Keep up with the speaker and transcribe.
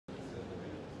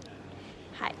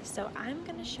Hi, so I'm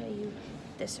going to show you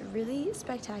this really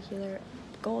spectacular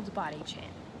gold body chain.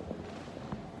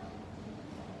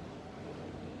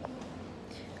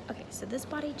 Okay, so this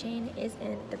body chain is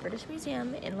in the British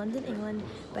Museum in London, England,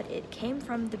 but it came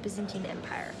from the Byzantine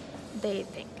Empire, they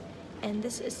think. And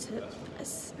this is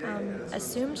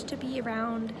assumed to be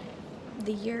around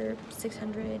the year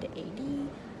 600 AD.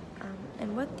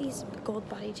 And what these gold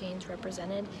body chains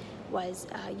represented was,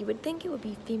 you would think it would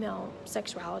be female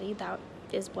sexuality. That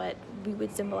is what we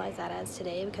would symbolize that as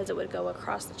today, because it would go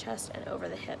across the chest and over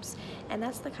the hips. And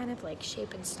that's the kind of like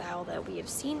shape and style that we have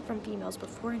seen from females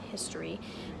before in history.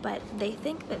 But they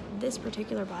think that this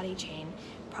particular body chain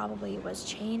probably was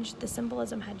changed, the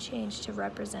symbolism had changed to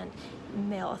represent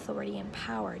male authority and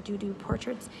power due to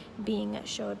portraits being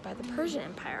showed by the Persian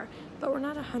Empire, but we're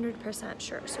not 100%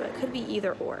 sure, so it could be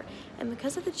either or. And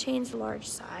because of the chain's large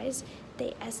size,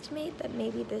 they estimate that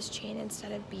maybe this chain,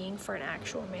 instead of being for an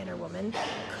actual man or woman,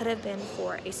 could have been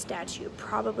for a statue,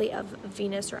 probably of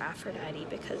Venus or Aphrodite,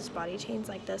 because body chains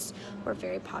like this were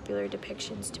very popular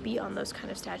depictions to be on those kind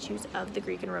of statues of the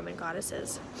Greek and Roman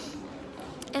goddesses.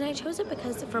 And I chose it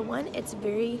because, for one, it's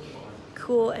very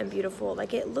cool and beautiful.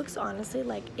 Like, it looks honestly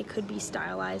like it could be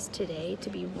stylized today to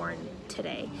be worn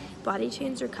today. Body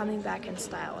chains are coming back in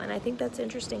style, and I think that's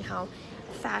interesting how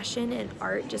fashion and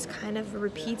art just kind of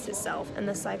repeats itself, and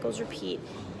the cycles repeat,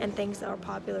 and things that were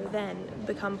popular then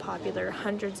become popular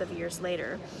hundreds of years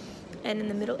later. And in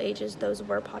the Middle Ages, those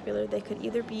were popular. They could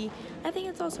either be, I think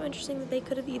it's also interesting that they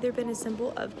could have either been a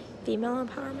symbol of female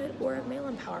empowerment or of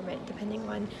male empowerment, depending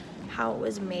on how it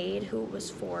was made, who it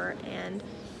was for. And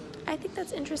I think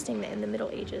that's interesting that in the Middle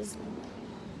Ages,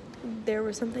 there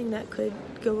was something that could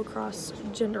go across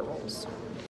gender roles.